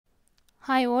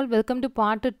Hi all, welcome to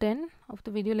part 10 of the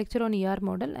video lecture on ER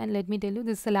model, and let me tell you,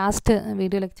 this is the last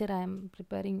video lecture I am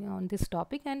preparing on this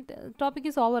topic, and topic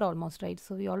is over almost, right?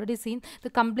 So we already seen the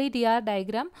complete ER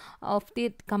diagram of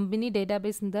the company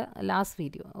database in the last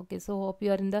video. Okay, so hope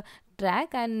you are in the track,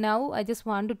 and now I just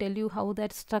want to tell you how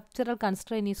that structural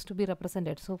constraint needs to be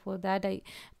represented. So for that I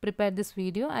prepared this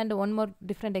video, and one more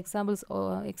different example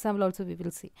also we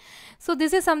will see. So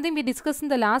this is something we discussed in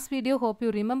the last video. Hope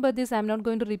you remember this. I am not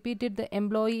going to repeat it. The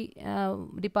employee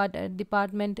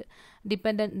department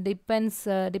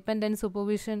dependent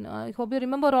supervision. I hope you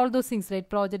remember all those things, right?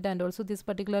 Project and also this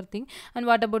particular thing. And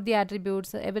what about the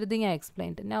attributes? Everything I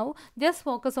explained. Now just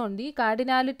focus on the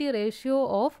cardinality ratio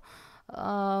of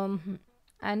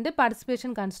and the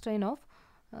participation constraint of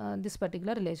this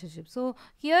particular relationship. So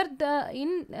here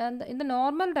in the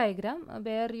normal diagram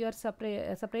where you are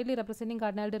separately representing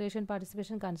cardinality ratio and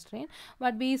participation constraint,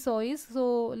 what we saw is,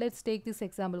 so let's take this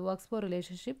example, works for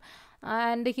relationship,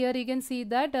 and here you can see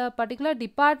that a particular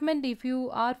department, if you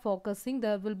are focusing,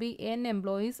 there will be n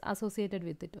employees associated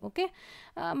with it. Okay,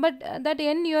 but that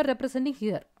n you are representing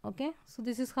here. Okay, so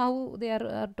this is how they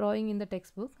are drawing in the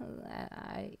textbook.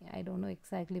 I don't know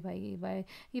exactly why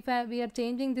if we are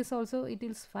changing this also, it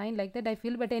is fine like that I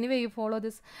feel, but anyway you follow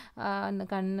this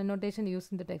notation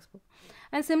used in the textbook.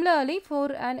 And similarly,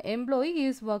 for an employee, he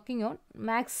is working on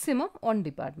maximum one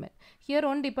department. Here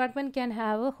one department can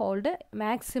have a hold a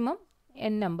maximum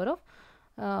n number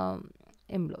of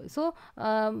employees. So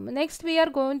next we are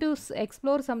going to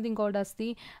explore something called as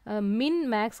the min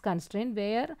max constraint,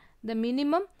 where the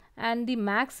minimum and the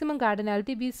maximum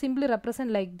cardinality we simply represent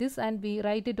like this, and we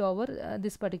write it over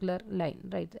this particular line,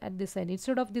 right, at this side.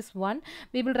 Instead of this one,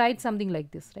 we will write something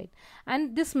like this, right?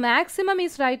 And this maximum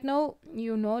is right now,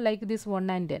 you know, like this 1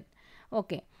 and 10.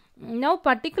 Okay, now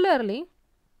particularly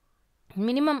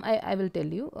minimum I will tell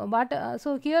you but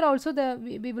so here also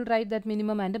we will write that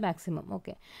minimum and the maximum.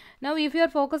 Okay, now if you are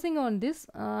focusing on this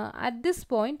at this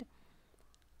point,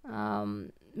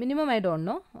 minimum I don't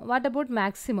know. What about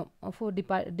maximum for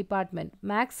department?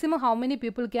 Maximum how many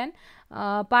people can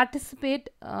participate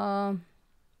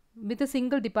with a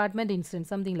single department instance,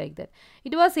 something like that.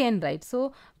 It was n, right?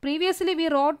 So previously we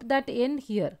wrote that n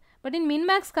here, but in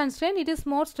min-max constraint it is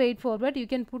more straightforward. You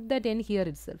can put that n here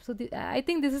itself. So I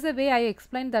think this is a way I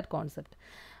explained that concept,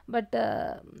 but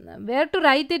where to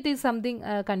write it is something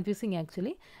confusing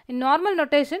actually. In normal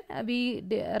notation we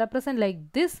represent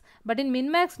like this, but in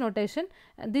min-max notation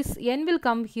this n will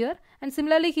come here, and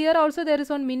similarly here also there is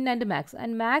one min and max,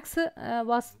 and max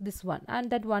was this one, and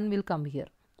that one will come here.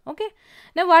 Okay,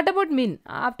 now what about min?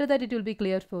 After that it will be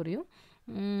clear for you.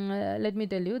 Let me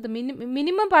tell you, the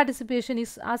minimum participation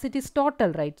is, as it is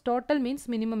total, right? Total means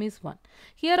minimum is 1.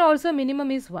 Here also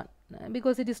minimum is 1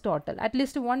 because it is total. At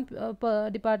least one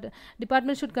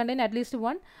department should contain at least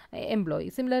one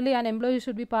employee. Similarly, an employee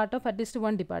should be part of at least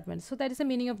one department. So that is the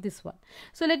meaning of this one.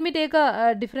 So let me take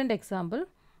a different example.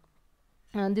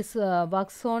 This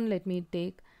works on, let me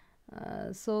take,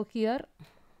 so here.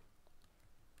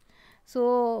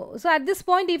 So at this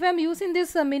point, if I am using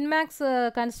this min-max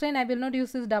constraint, I will not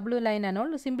use this double line and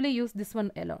all. Simply use this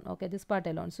one alone. Okay, this part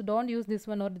alone. So don't use this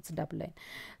one or its double line.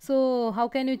 So how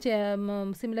can you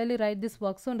similarly write this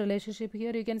works on relationship?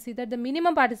 Here you can see that the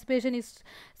minimum participation is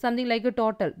something like a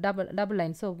total double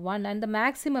line. So 1, and the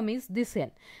maximum is this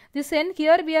n. This n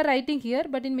here we are writing here,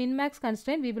 but in min-max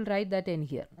constraint we will write that n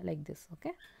here like this.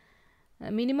 Okay,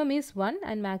 minimum is 1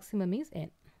 and maximum is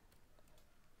n.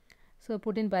 So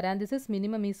put in parenthesis,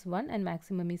 minimum is 1 and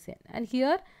maximum is n. And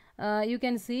here you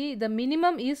can see the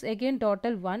minimum is again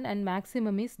total 1 and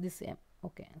maximum is this m.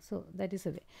 Okay, so that is a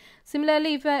way.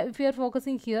 Similarly, if you are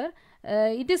focusing here,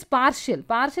 it is partial.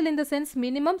 Partial in the sense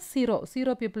minimum 0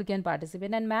 people can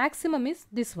participate, and maximum is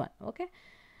this one. Okay,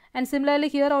 and similarly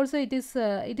here also it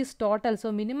is total.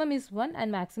 So minimum is 1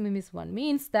 and maximum is 1.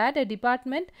 Means that a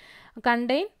department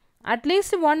contain at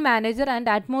least one manager and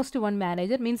at most one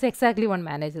manager, means exactly one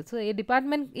manager. So a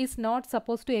department is not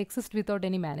supposed to exist without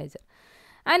any manager,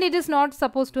 and it is not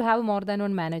supposed to have more than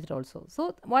one manager also.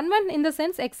 So one in the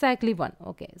sense exactly one.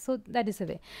 Okay, so that is a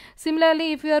way.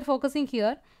 Similarly, if you are focusing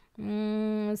here,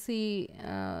 see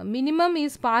minimum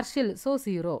is partial, so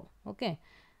 0. Okay,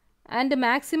 and the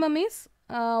maximum is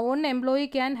one employee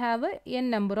can have a n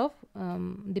number of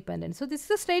dependents. So this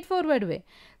is a straightforward way.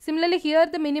 Similarly, here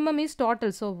the minimum is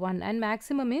total, so 1, and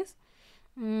maximum is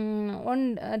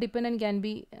one dependent can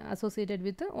be associated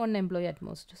with one employee at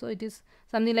most. So it is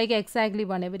something like exactly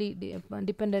one. Every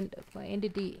dependent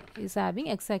entity is having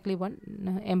exactly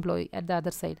one employee at the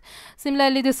other side.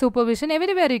 Similarly, the supervision,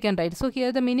 everywhere you can write. So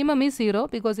here the minimum is 0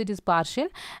 because it is partial,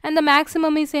 and the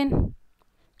maximum is n.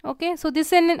 Okay, so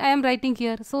this n I am writing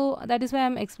here, so that is why I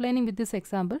am explaining with this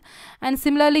example. And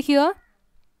similarly here,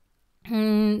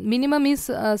 minimum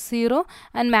is 0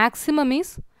 and maximum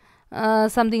is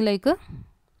something like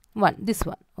 1, this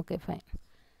one. Okay, fine.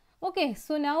 Okay,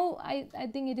 so now I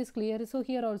think it is clear. So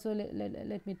here also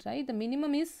let me try. The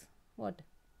minimum is what?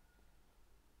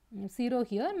 0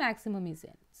 here, maximum is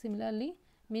n. Similarly,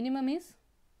 minimum is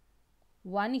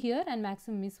 1 here and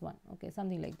maximum is 1. Okay,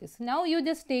 something like this. Now you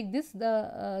just take this,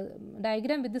 the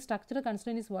diagram with the structural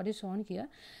constraint is what is shown here.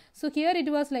 So here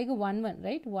it was like a 1 1,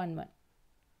 right? 1 1.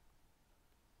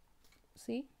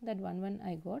 See that 1 1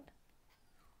 I got.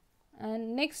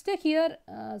 And next here,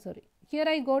 here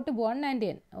I got 1 and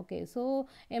n. Okay, so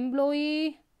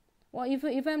employee,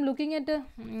 if I am looking at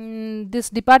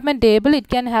this department table, it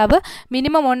can have a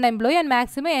minimum 1 employee and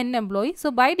maximum n employee.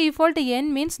 So by default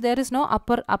n means there is no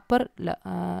upper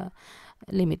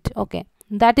limit. Okay,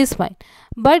 that is fine.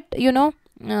 But you know,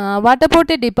 what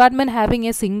about a department having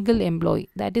a single employee?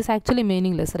 That is actually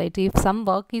meaningless, right? If some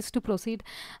work is to proceed,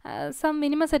 some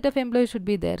minimum set of employees should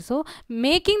be there. So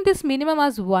making this minimum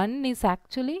as 1 is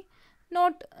actually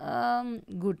not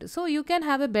good. So you can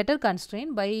have a better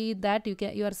constraint. By that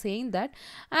you are saying that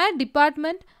a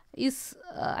department is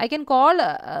I can call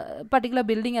a particular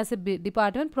building as a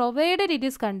department, provided it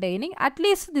is containing at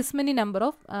least this many number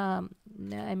of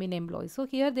employees. So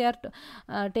here they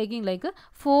are taking like a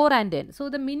 4 and n. So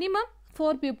the minimum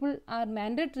 4 people are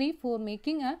mandatory for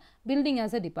making a building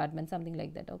as a department, something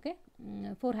like that. Okay,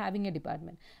 for having a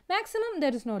department. Maximum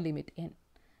there is no limit n.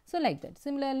 So like that.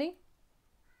 Similarly,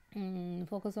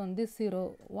 focus on this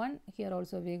 0 1. Here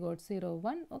also we got 0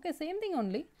 1. Okay, same thing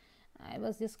only. I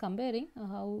was just comparing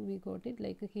how we got it.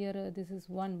 Like here this is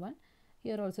 1 1.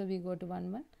 Here also we got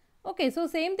 1 1. Okay, so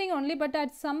same thing only, but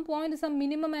at some point some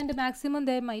minimum and maximum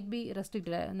they might be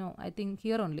restricted. No, I think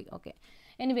here only. Okay,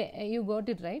 anyway, you got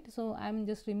it right. So I am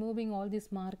just removing all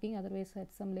this marking, otherwise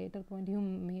at some later point you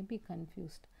may be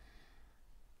confused.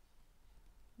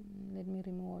 Let me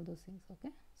remove all those things.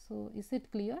 Okay, so is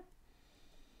it clear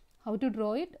how to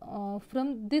draw it?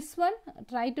 From this one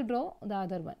try to draw the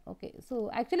other one. Okay, so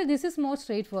actually this is more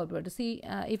straightforward. See,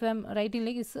 if I am writing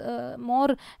like it's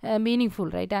more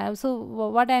meaningful, right? So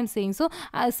what I am saying, so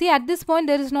see, at this point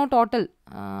there is no total.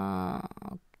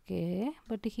 Okay,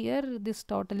 but here this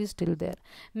total is still there.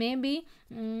 Maybe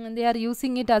they are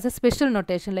using it as a special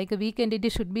notation, like a weak entity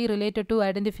should be related to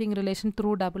identifying relation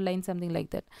through double line, something like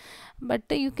that. But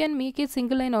you can make it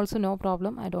single line also, no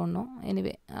problem. I don't know.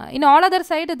 Anyway, in all other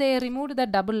side they removed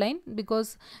that double line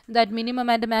because that minimum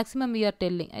and maximum we are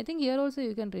telling. I think here also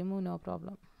you can remove, no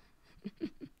problem.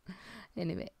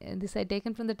 Anyway, this I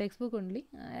taken from the textbook only,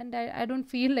 and I don't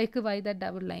feel like why that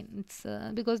double line. It's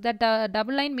because that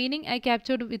double line meaning I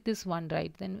captured with this one,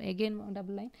 right? Then again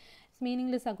double line, it's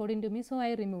meaningless according to me, so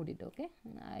I removed it. Okay,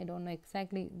 I don't know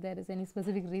exactly there is any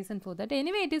specific reason for that.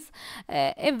 Anyway, it is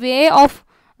a way of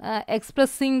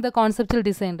expressing the conceptual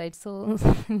design, right? So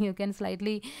you can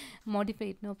slightly modify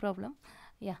it, no problem.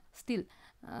 Yeah, still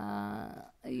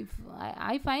if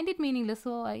I find it meaningless,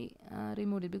 so I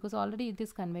removed it because already it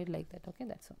is conveyed like that. Okay,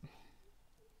 that's all.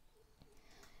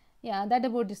 Yeah, that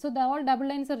about it. So the all double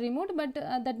lines are removed, but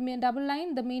that double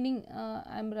line, the meaning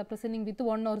I am representing with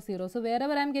 1 or 0. So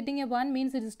wherever I am getting a 1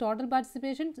 means it is total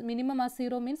participation, minimum as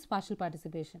 0 means partial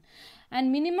participation,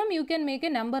 and minimum you can make a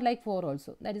number like 4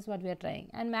 also. That is what we are trying.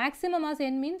 And maximum as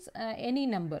n means any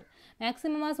number.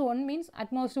 Maximum as 1 means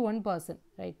at most 1 person,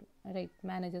 right? Right,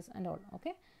 managers and all.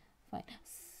 Okay, fine.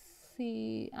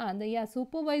 See,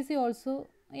 supervisor also.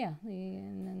 Yeah,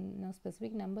 no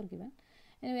specific number given.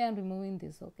 Anyway, I am removing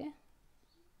this. Okay,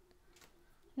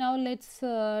 now let's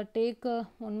take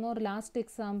one more last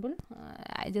example.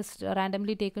 I just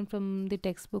randomly taken from the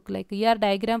textbook, like ER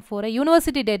diagram for a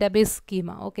university database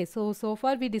schema. Okay, so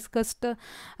far we discussed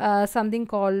something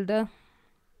called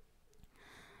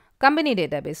company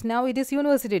database. Now it is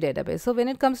university database. So when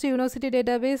it comes to university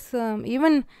database,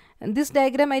 even this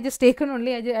diagram I just taken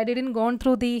only, I didn't gone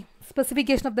through the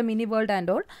specification of the mini world and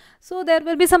all. So there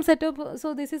will be some setup.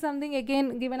 So this is something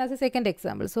again given as a second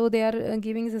example. So they are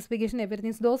giving specification,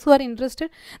 everything. So those who are interested,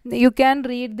 you can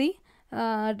read the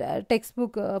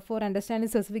textbook for understanding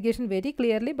specification very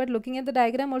clearly, but looking at the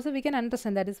diagram also we can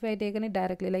understand. That is why I taken it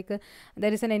directly, like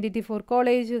there is an entity for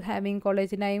college having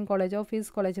college name, college office,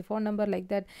 college phone number, like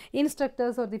that.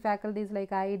 Instructors or the faculties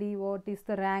like ID, what is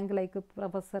the rank, like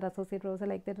professor, associate professor,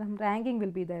 like that. Ranking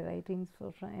will be there, right,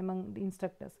 among the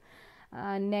instructors.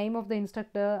 name of the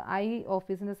instructor, I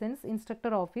office, in the sense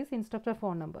instructor office, instructor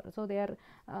phone number. So they are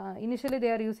initially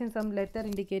they are using some letter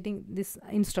indicating this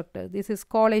instructor. This is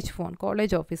college phone,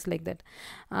 college office, like that.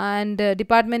 And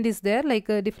department is there, like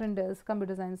different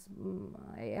computer science,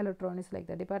 electronics, like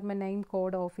that. Department name,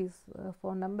 code, office,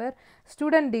 phone number,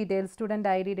 student details, student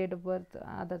ID, date of birth,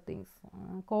 other things,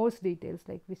 course details,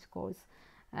 like which course,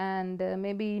 and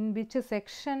maybe in which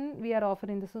section we are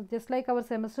offering this. So just like our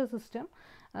semester system,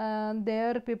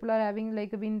 there people are having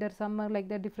like winter, summer, like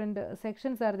the different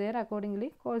sections are there.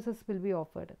 Accordingly courses will be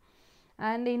offered,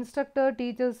 and the instructor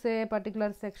teaches a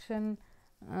particular section.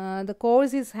 The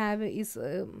course is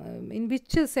in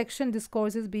which section this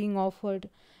course is being offered.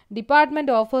 Department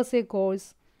offers a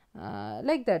course,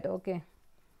 like that. Okay,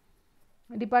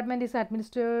 department is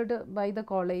administered by the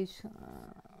college,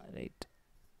 right,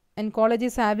 and college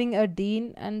is having a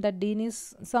dean, and the dean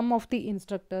is some of the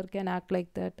instructor can act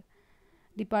like that.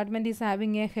 Department is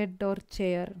having a head or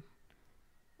chair,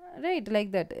 right,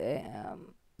 like that.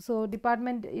 So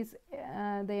department is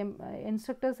the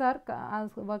instructors are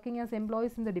working as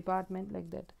employees in the department, like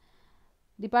that.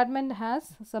 Department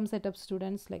has some set of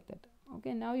students, like that.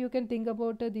 Okay, now you can think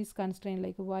about these constraint,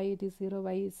 like why it is 0,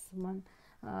 why is 1,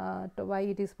 why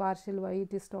it is partial, why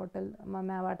it is total,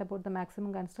 what about the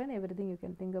maximum constraint, everything you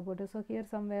can think about it. So here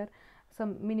somewhere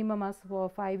some minimum as for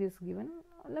 5 is given,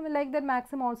 like that.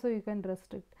 Maximum also you can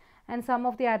restrict, and some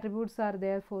of the attributes are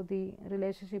there for the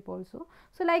relationship also.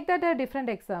 So like that, a different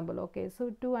example. Okay,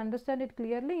 so to understand it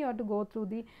clearly you have to go through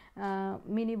the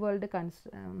mini world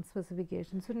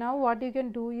specification. So now what you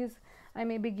can do is, I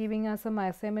may be giving us some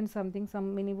assignment, something,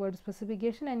 some mini world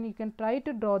specification, and you can try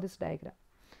to draw this diagram.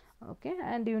 Okay,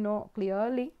 and you know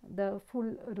clearly the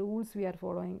full rules we are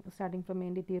following, starting from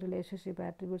entity, relationship,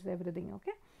 attributes, everything.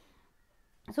 Okay,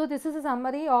 so this is a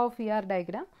summary of ER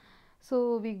diagram.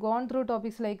 So we gone through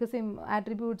topics like same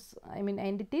attributes, I mean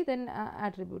entity, then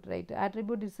attribute, right.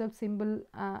 Attribute itself, symbol,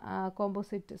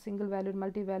 composite, single valued,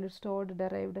 multi-valued, stored,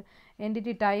 derived.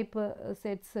 Entity type,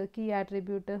 sets, key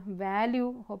attribute,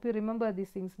 value, hope you remember these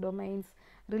things, domains,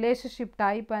 relationship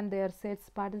type and their sets,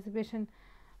 participation,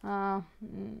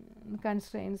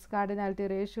 constraints, cardinality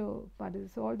ratio,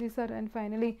 so all these are, and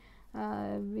finally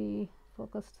we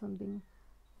focused something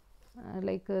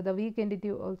like the weak entity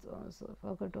also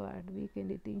forgot to add weak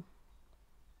entity,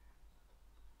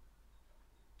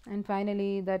 and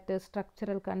finally that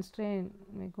structural constraint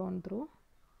we gone through,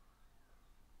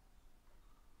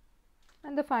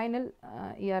 and the final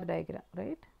ER diagram,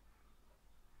 right.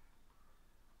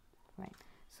 Fine.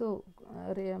 So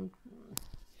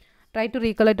try to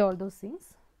recollect all those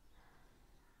things.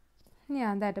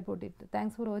 Yeah, that about it.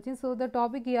 Thanks for watching. So the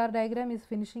topic ER diagram is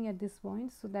finishing at this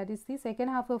point. So that is the second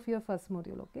half of your first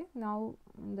module. Okay, now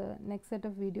in the next set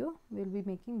of video we will be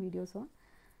making videos on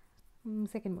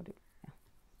second module.